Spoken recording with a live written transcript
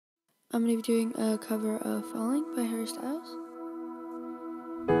I'm going to be doing a cover of Falling by Harry Styles.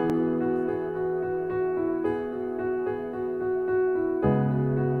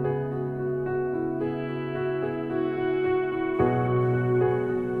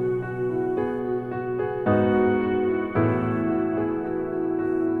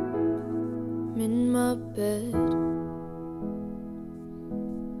 I'm in my bed,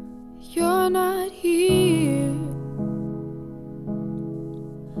 you're not here.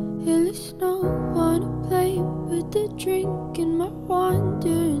 There's no one to play with the drink in my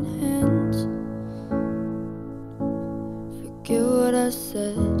wandering hands. Forget what I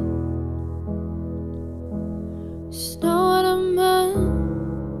said, it's not what I meant,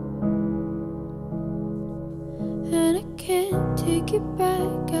 and I can't take it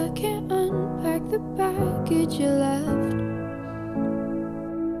back. I can't unpack the baggage you left.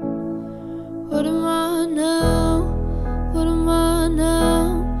 What am I now? What am I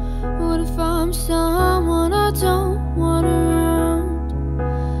now? What if I'm someone I don't want around?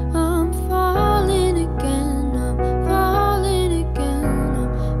 I'm falling again, I'm falling again,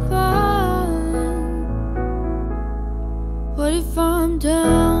 I'm falling. What if I'm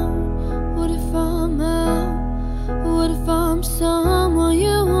down? What if I'm out? What if I'm someone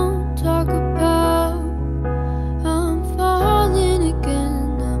you won't talk about? I'm falling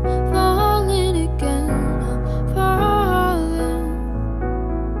again, I'm falling again, I'm falling.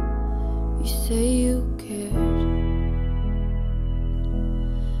 You say you cared,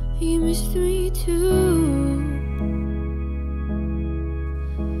 you missed me too,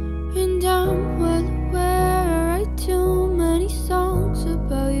 and I'm well aware I write too many songs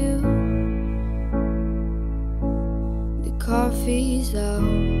about you. The coffee's out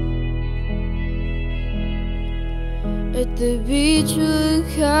at the beach with a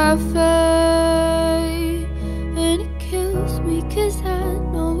cafe, and it kills me 'cause I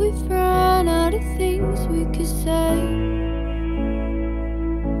know we've run out of things we could say.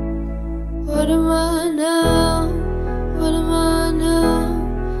 What am I now? What am I now?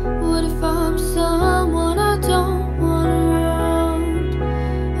 What if I'm someone I don't want around?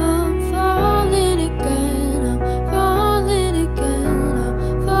 I'm falling again, I'm falling again, I'm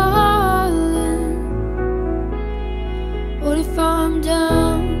falling. What if I'm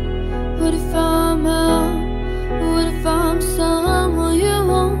down? What if I'm out? What if I'm someone you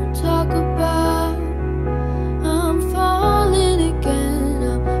won't talk about? I'm falling again,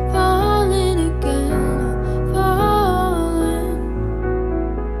 I'm falling again, I'm falling.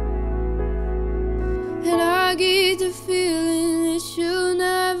 And I get the feeling that you'll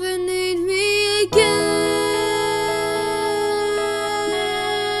never need me again.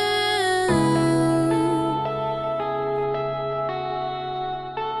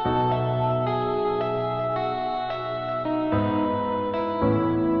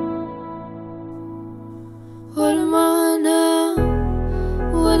 What am I now?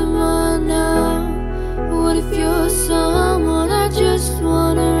 What am I now? What if you're someone I just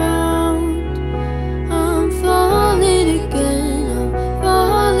want around? I'm falling again, I'm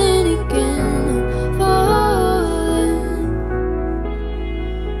falling again, I'm falling.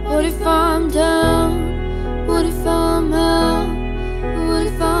 What if I'm down? What if I'm out? What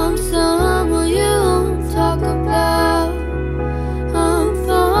if I'm someone you won't talk about? I'm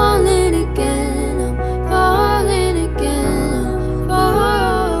falling again, I'm falling again, I'm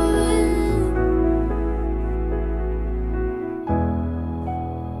falling.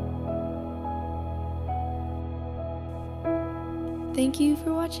 Thank you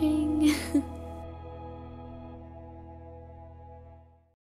for watching.